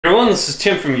this is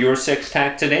Tim from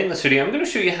YourSixGaming. Today in this video, I'm going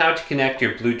to show you how to connect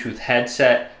your Bluetooth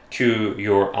headset to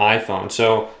your iPhone.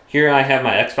 So here I have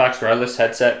my Xbox wireless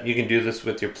headset. You can do this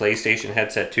with your PlayStation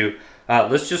headset too.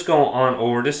 Let's just go on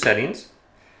over to settings,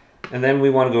 and then we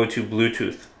want to go to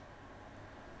Bluetooth.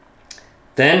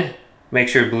 Then make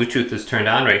sure Bluetooth is turned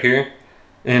on right here,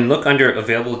 and look under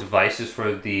available devices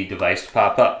for the device to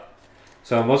pop up.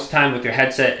 So most of the time with your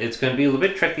headset, it's going to be a little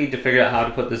bit tricky to figure out how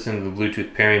to put this in the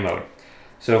Bluetooth pairing mode.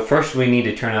 So first we need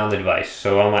to turn on the device.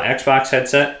 So on my Xbox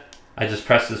headset, I just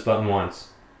press this button once.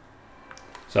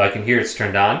 So I can hear it's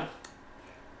turned on.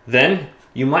 Then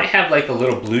you might have like a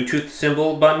little Bluetooth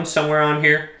symbol button somewhere on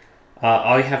here.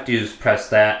 All you have to do is press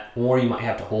that, or you might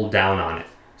have to hold down on it.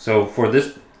 So for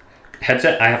this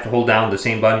headset, I have to hold down the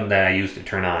same button that I used to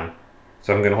turn on.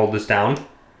 So I'm going to hold this down,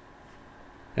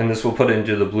 and this will put it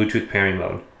into the Bluetooth pairing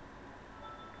mode.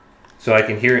 So I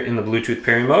can hear it in the Bluetooth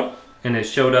pairing mode, and it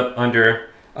showed up under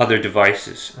other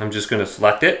devices. I'm just going to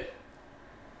select it,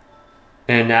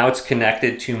 and now it's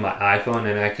connected to my iPhone,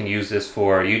 and I can use this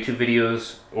for YouTube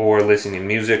videos or listening to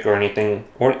music or anything,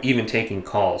 or even taking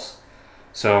calls.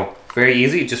 So very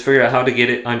easy. Just figure out how to get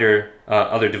it under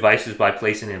other devices by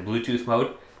placing it in Bluetooth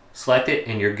mode. Select it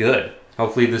and you're good.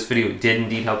 Hopefully this video did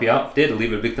indeed help you out. If it did,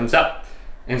 leave it a big thumbs up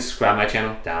and subscribe to my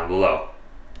channel down below.